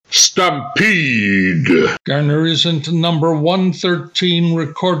Stampede. Garner isn't number 113,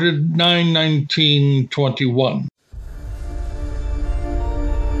 recorded 9/19/21.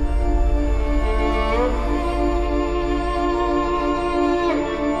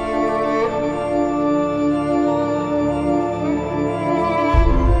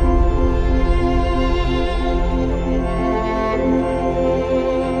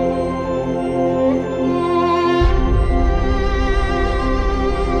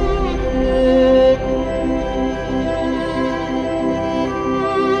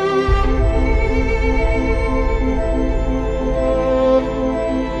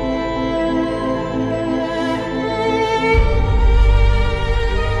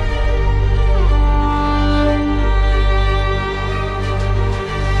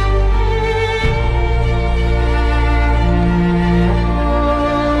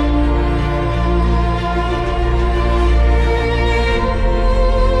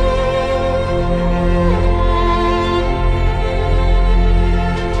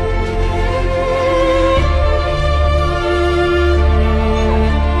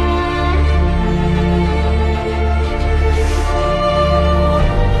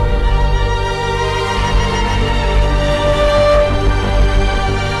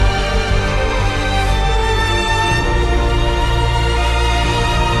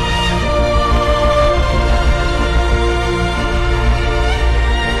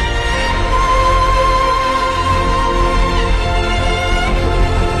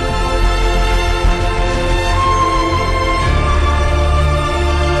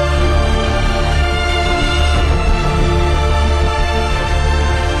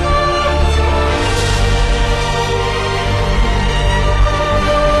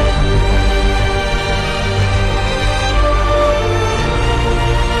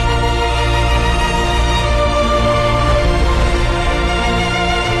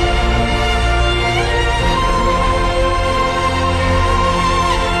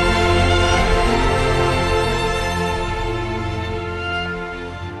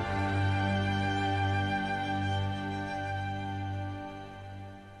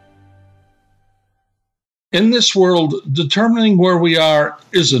 In this world, determining where we are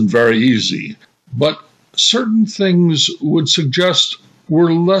isn't very easy, but certain things would suggest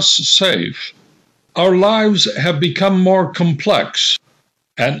we're less safe. Our lives have become more complex,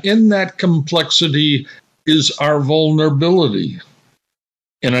 and in that complexity is our vulnerability.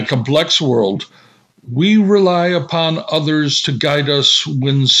 In a complex world, we rely upon others to guide us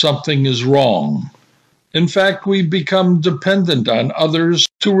when something is wrong. In fact, we become dependent on others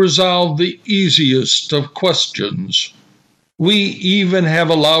to resolve the easiest of questions. We even have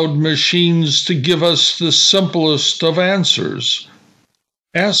allowed machines to give us the simplest of answers.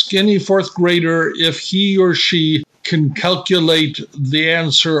 Ask any fourth grader if he or she can calculate the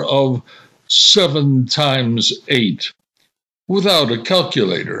answer of 7 times 8 without a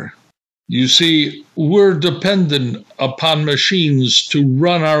calculator. You see, we're dependent upon machines to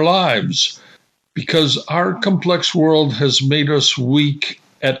run our lives, because our complex world has made us weak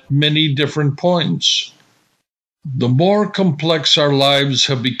at many different points. The more complex our lives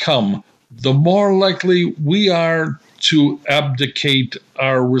have become, the more likely we are to abdicate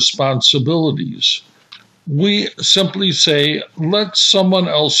our responsibilities. We simply say, let someone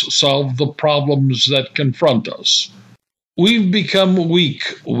else solve the problems that confront us. We've become weak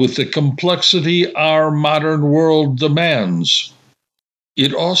with the complexity our modern world demands.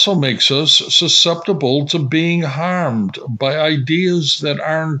 It also makes us susceptible to being harmed by ideas that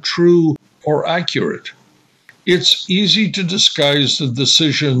aren't true or accurate. It's easy to disguise the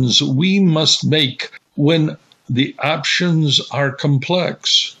decisions we must make when the options are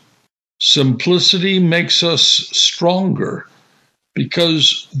complex. Simplicity makes us stronger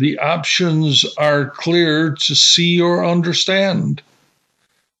because the options are clear to see or understand.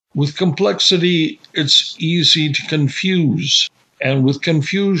 With complexity, it's easy to confuse. And with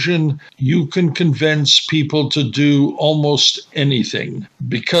confusion, you can convince people to do almost anything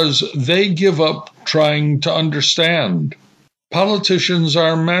because they give up trying to understand. Politicians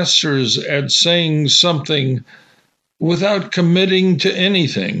are masters at saying something without committing to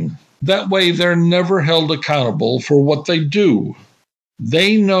anything. That way, they're never held accountable for what they do.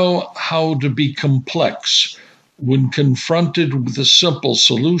 They know how to be complex when confronted with a simple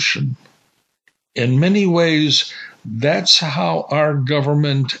solution. In many ways, that's how our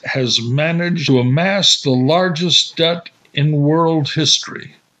government has managed to amass the largest debt in world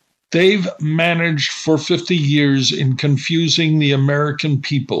history. They've managed for 50 years in confusing the American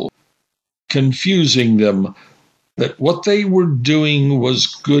people, confusing them that what they were doing was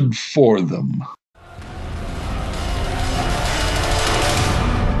good for them.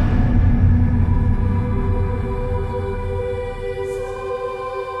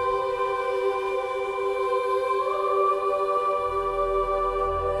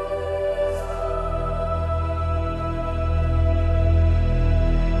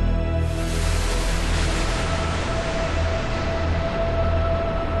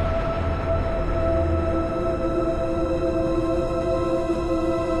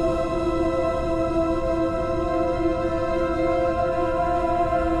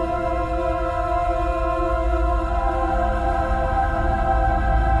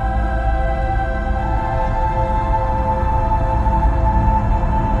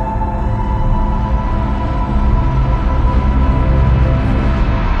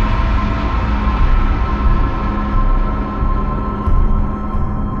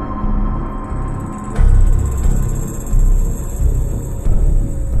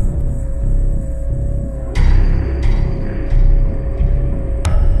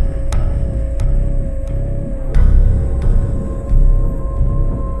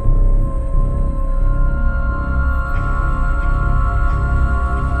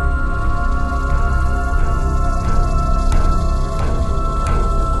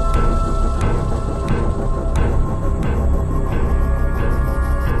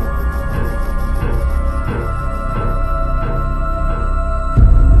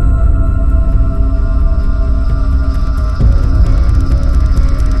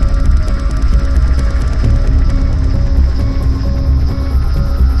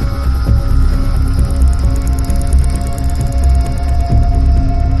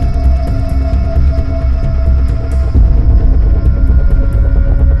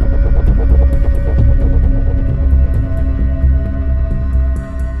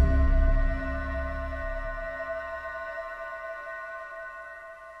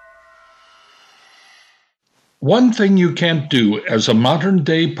 One thing you can't do as a modern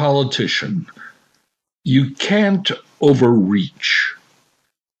day politician, you can't overreach.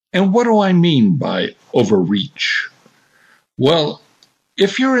 And what do I mean by overreach? Well,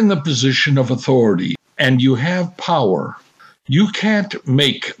 if you're in the position of authority and you have power, you can't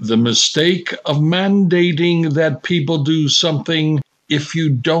make the mistake of mandating that people do something if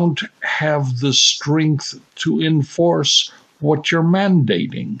you don't have the strength to enforce what you're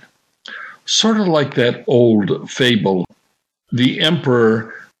mandating. Sort of like that old fable, the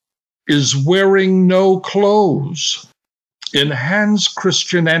emperor is wearing no clothes. In Hans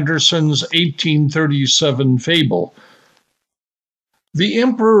Christian Andersen's 1837 fable, the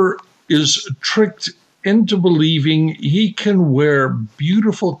emperor is tricked into believing he can wear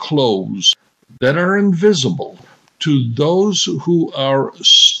beautiful clothes that are invisible to those who are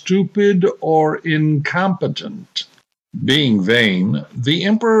stupid or incompetent. Being vain, the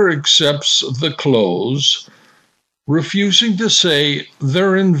emperor accepts the clothes, refusing to say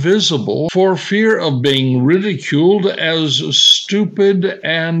they're invisible for fear of being ridiculed as stupid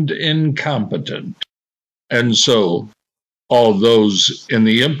and incompetent. And so, all those in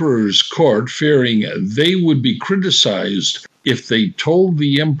the emperor's court, fearing they would be criticized if they told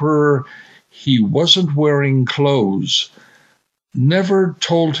the emperor he wasn't wearing clothes, never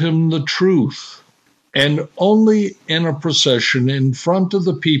told him the truth. And only in a procession in front of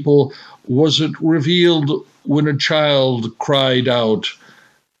the people was it revealed when a child cried out,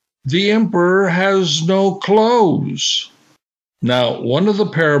 "The emperor has no clothes." Now, one of the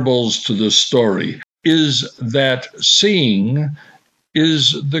parables to this story is that seeing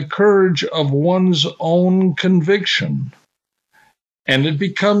is the courage of one's own conviction, and it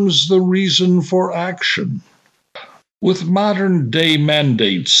becomes the reason for action. With modern day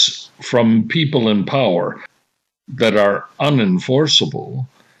mandates from people in power that are unenforceable,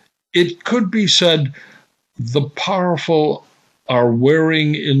 it could be said the powerful are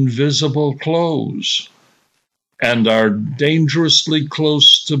wearing invisible clothes and are dangerously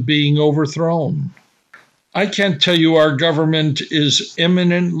close to being overthrown. I can't tell you our government is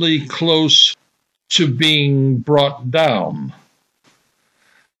imminently close to being brought down.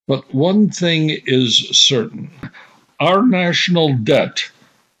 But one thing is certain. Our national debt,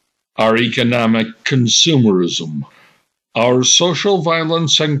 our economic consumerism, our social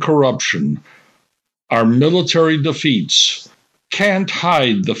violence and corruption, our military defeats can't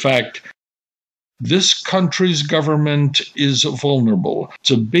hide the fact this country's government is vulnerable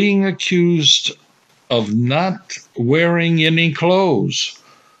to being accused of not wearing any clothes.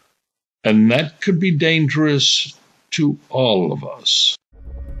 And that could be dangerous to all of us.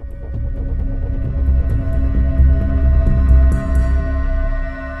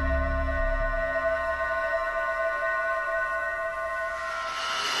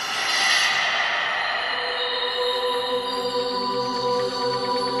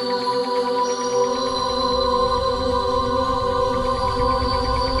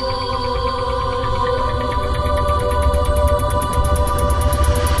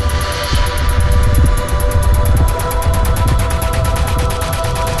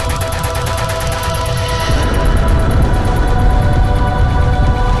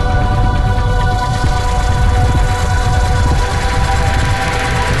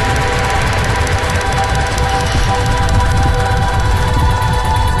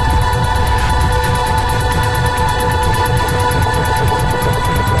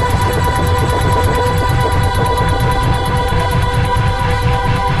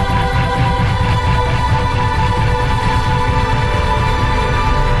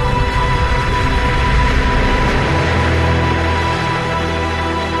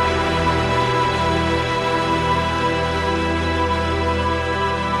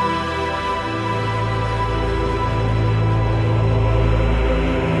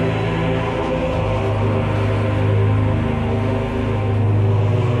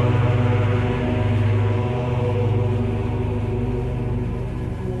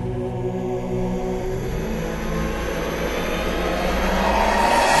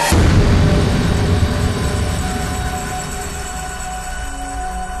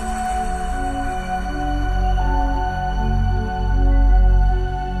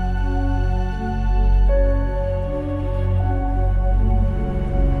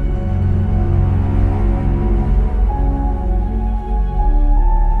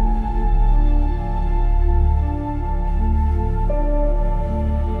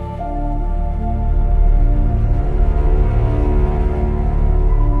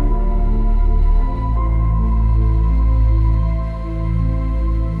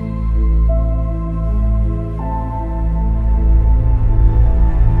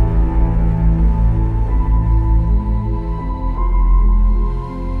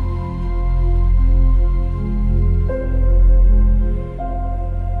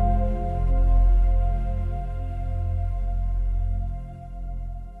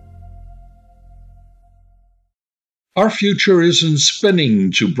 Our future isn't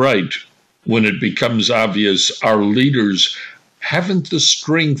spinning too bright when it becomes obvious our leaders haven't the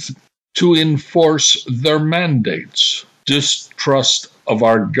strength to enforce their mandates. Distrust of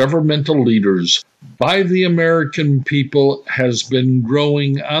our governmental leaders by the American people has been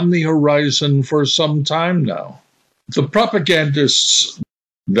growing on the horizon for some time now. The propagandists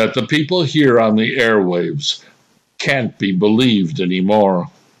that the people hear on the airwaves can't be believed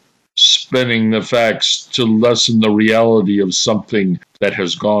anymore. Spinning the facts to lessen the reality of something that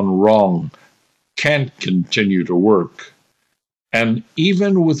has gone wrong can't continue to work. And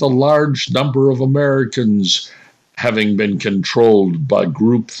even with a large number of Americans having been controlled by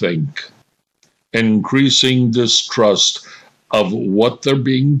groupthink, increasing distrust of what they're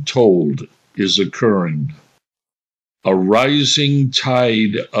being told is occurring. A rising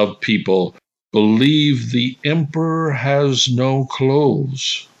tide of people believe the emperor has no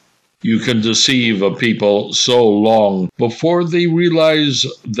clothes. You can deceive a people so long before they realize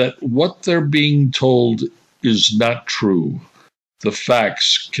that what they're being told is not true. The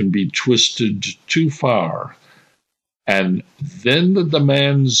facts can be twisted too far, and then the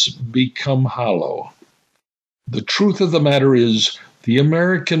demands become hollow. The truth of the matter is, the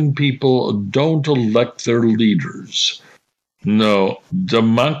American people don't elect their leaders. No,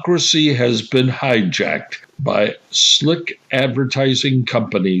 democracy has been hijacked by slick advertising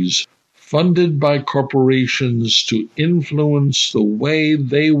companies funded by corporations to influence the way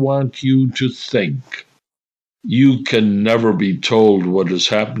they want you to think. You can never be told what is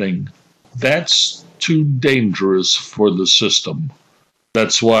happening. That's too dangerous for the system.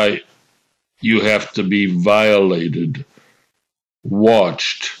 That's why you have to be violated,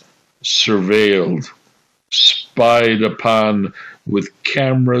 watched, surveilled, spied upon with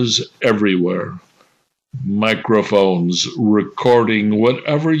cameras everywhere, microphones recording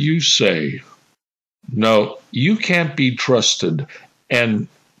whatever you say. No, you can't be trusted. And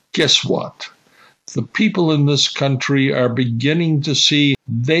guess what? The people in this country are beginning to see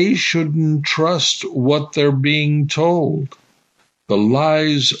they shouldn't trust what they're being told. The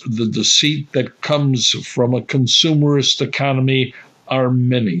lies, the deceit that comes from a consumerist economy are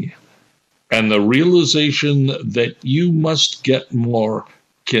many. And the realization that you must get more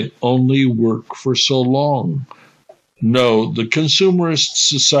can only work for so long. No, the consumerist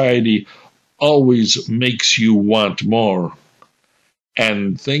society always makes you want more.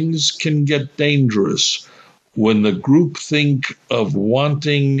 And things can get dangerous when the groupthink of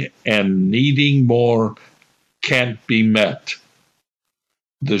wanting and needing more can't be met.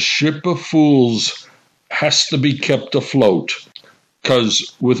 The ship of fools has to be kept afloat,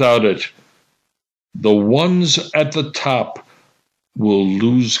 'cause without it, the ones at the top will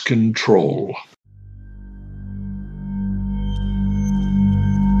lose control.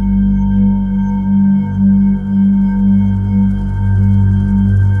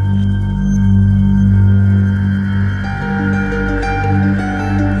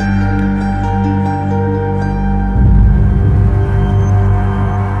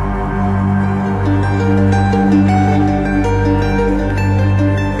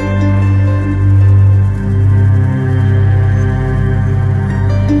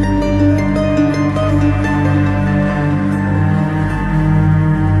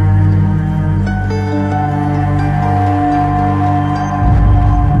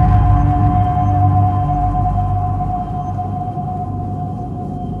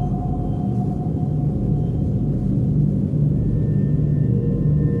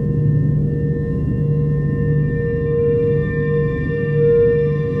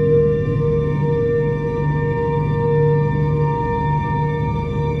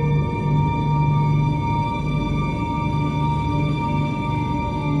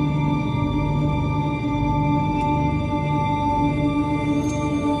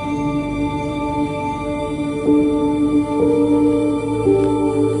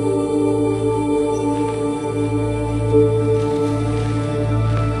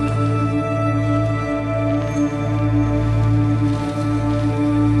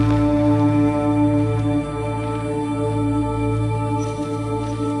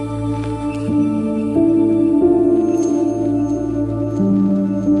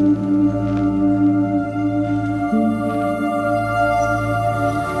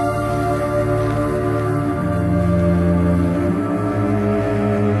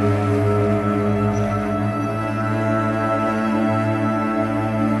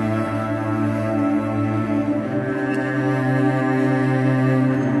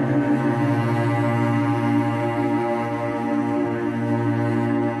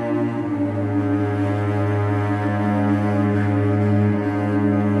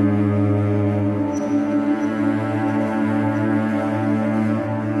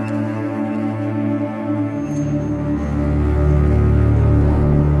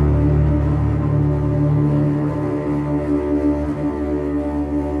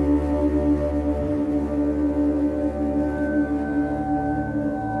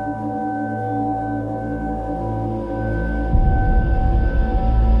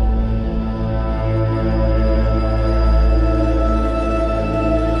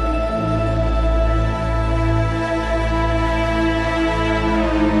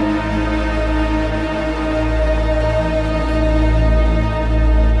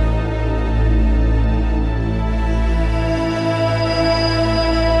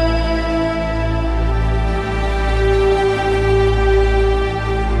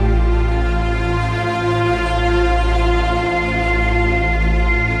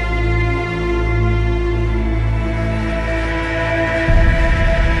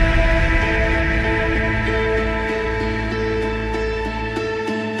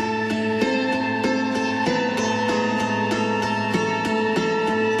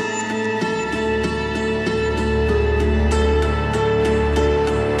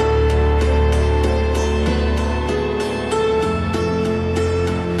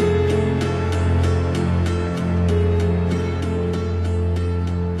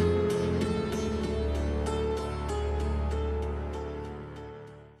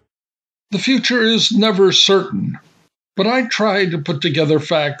 The future is never certain, but I try to put together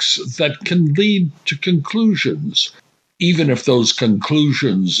facts that can lead to conclusions, even if those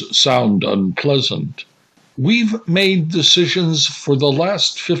conclusions sound unpleasant. We've made decisions for the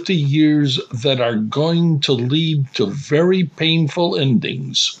last 50 years that are going to lead to very painful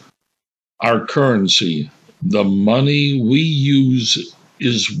endings. Our currency, the money we use,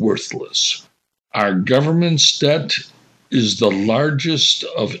 is worthless. Our government's debt is the largest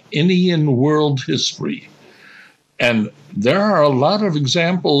of any in world history. And there are a lot of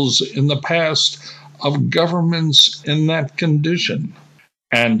examples in the past of governments in that condition.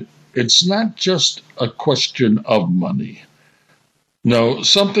 And it's not just a question of money. No,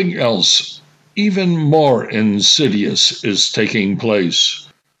 something else, even more insidious, is taking place.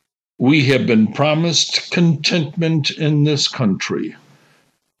 We have been promised contentment in this country.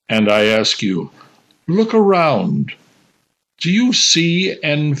 And I ask you, look around. Do you see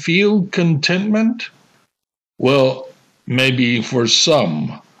and feel contentment? Well, maybe for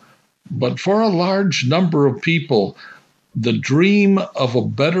some, but for a large number of people, the dream of a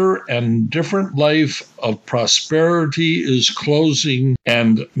better and different life of prosperity is closing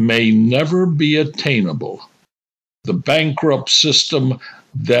and may never be attainable. The bankrupt system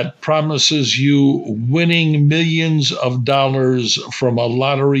that promises you winning millions of dollars from a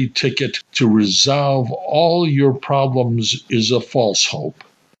lottery ticket to resolve all your problems is a false hope.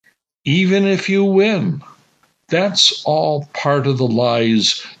 Even if you win, that's all part of the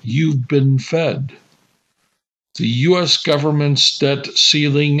lies you've been fed. The U.S. government's debt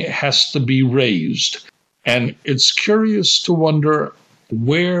ceiling has to be raised, and it's curious to wonder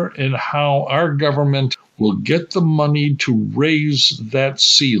where and how our government will get the money to raise that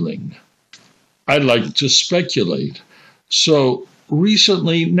ceiling. I like to speculate. So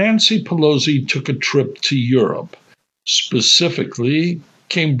recently, Nancy Pelosi took a trip to Europe, specifically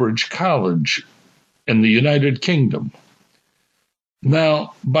Cambridge College in the United Kingdom.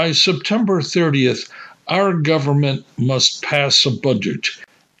 Now, by September 30th, our government must pass a budget,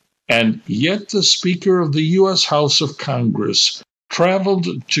 and yet the Speaker of the U.S. House of Congress traveled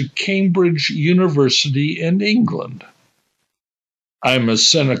to Cambridge University in England. I'm a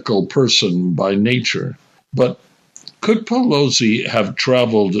cynical person by nature, but could Pelosi have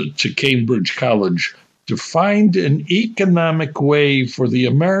traveled to Cambridge College to find an economic way for the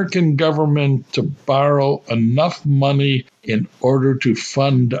American government to borrow enough money in order to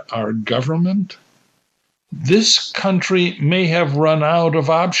fund our government? This country may have run out of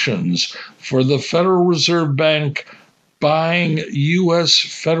options for the Federal Reserve Bank buying U.S.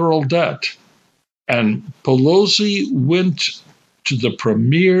 federal debt, and Pelosi went to the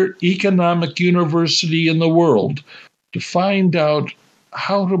premier economic university in the world to find out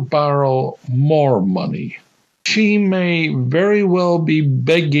how to borrow more money. She may very well be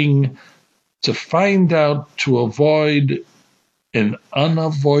begging to find out to avoid an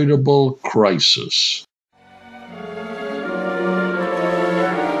unavoidable crisis.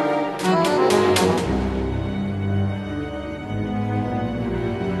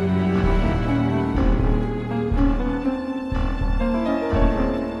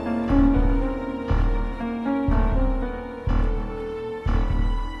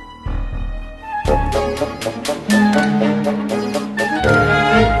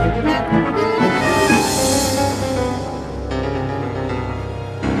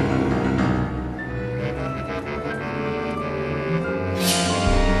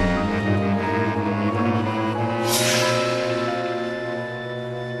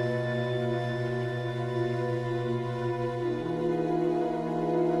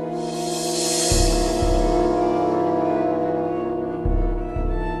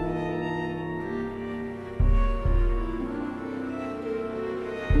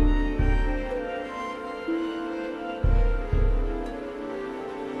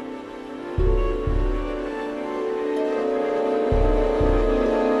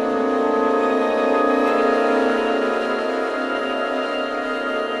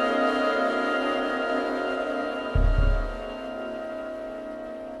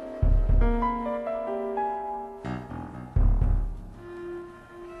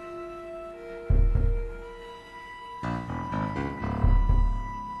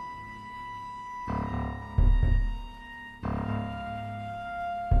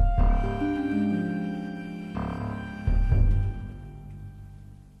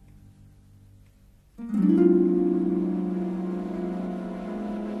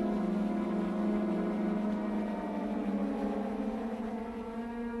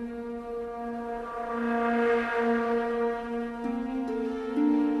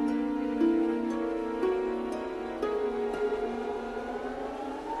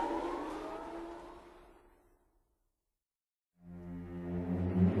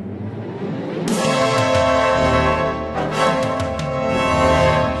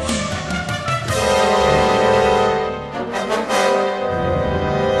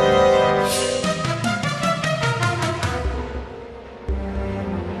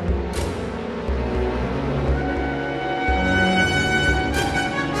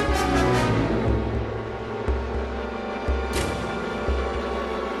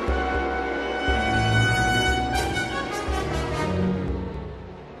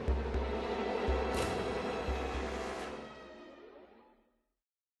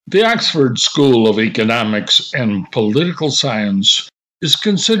 The Oxford School of Economics and Political Science is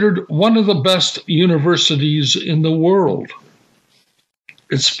considered one of the best universities in the world.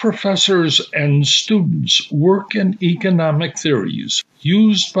 Its professors and students work in economic theories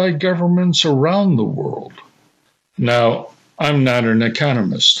used by governments around the world. Now, I'm not an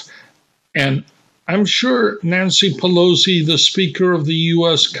economist, and I'm sure Nancy Pelosi, the Speaker of the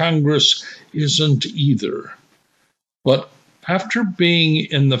U.S. Congress, isn't either. But after being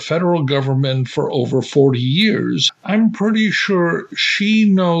in the federal government for over 40 years, I'm pretty sure she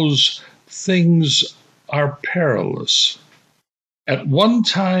knows things are perilous. At one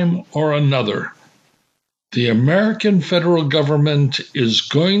time or another, the American federal government is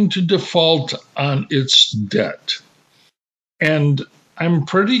going to default on its debt. And I'm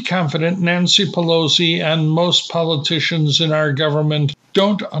pretty confident Nancy Pelosi and most politicians in our government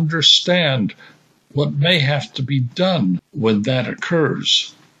don't understand what may have to be done when that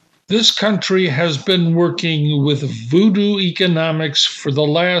occurs. This country has been working with voodoo economics for the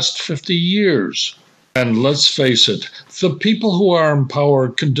last 50 years. And let's face it, the people who are in power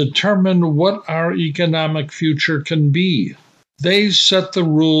can determine what our economic future can be. They set the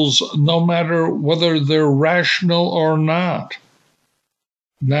rules no matter whether they're rational or not.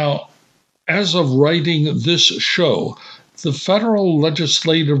 Now, as of writing this show, the federal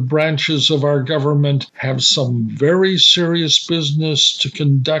legislative branches of our government have some very serious business to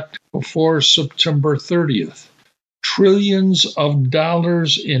conduct before September 30th. Trillions of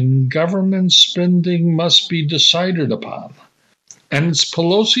dollars in government spending must be decided upon. And it's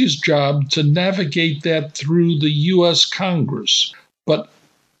Pelosi's job to navigate that through the U.S. Congress. But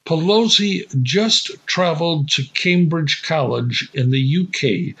Pelosi just traveled to Cambridge College in the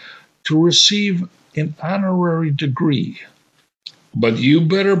UK to receive an honorary degree. But you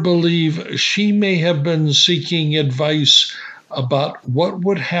better believe she may have been seeking advice about what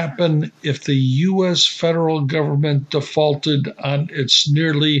would happen if the U.S. federal government defaulted on its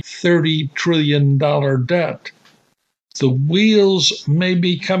nearly $30 trillion debt. The wheels may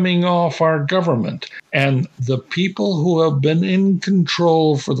be coming off our government, and the people who have been in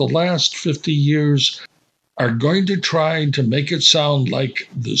control for the last 50 years are going to try to make it sound like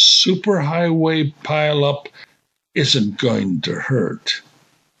the superhighway pileup isn't going to hurt.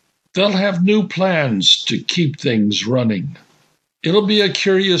 They'll have new plans to keep things running. It'll be a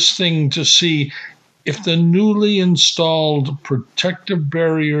curious thing to see if the newly installed protective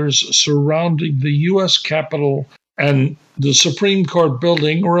barriers surrounding the U.S. Capitol and the Supreme Court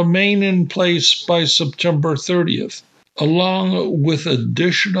building remain in place by September 30th, along with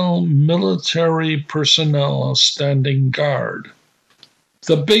additional military personnel standing guard.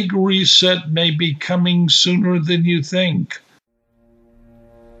 The big reset may be coming sooner than you think.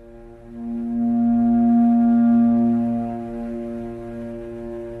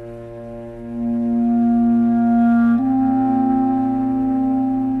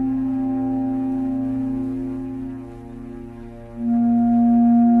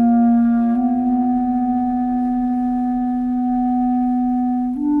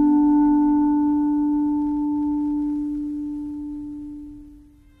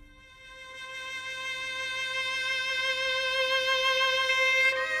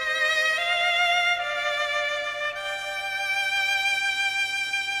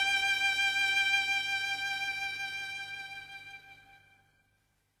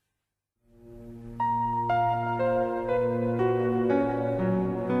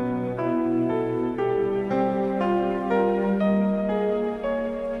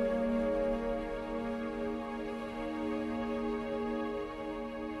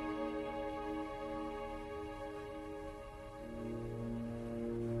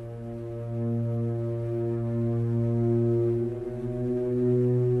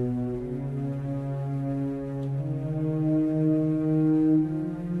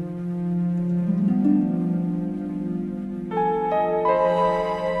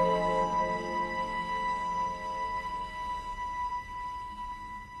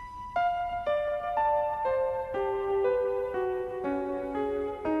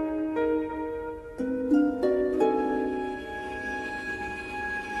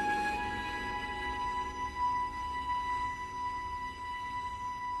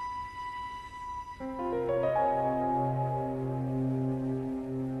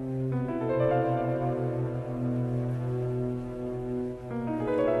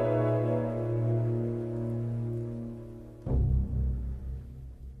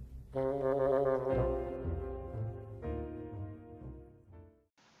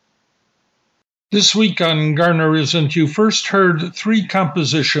 This week on Garner Isn't, you first heard three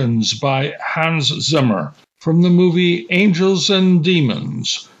compositions by Hans Zimmer from the movie Angels and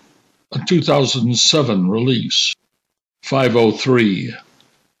Demons, a 2007 release. 503,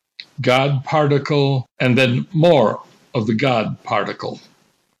 God Particle, and then more of the God Particle.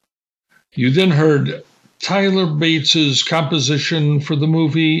 You then heard Tyler Bates's composition for the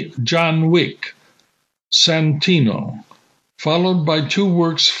movie John Wick, Santino, followed by two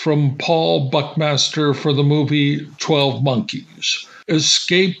works from Paul Buckmaster for the movie 12 Monkeys,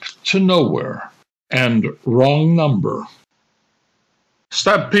 Escape to Nowhere, and Wrong Number.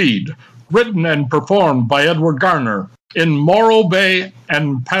 Stampede, written and performed by Edward Garner in Morro Bay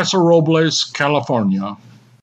and Paso Robles, California.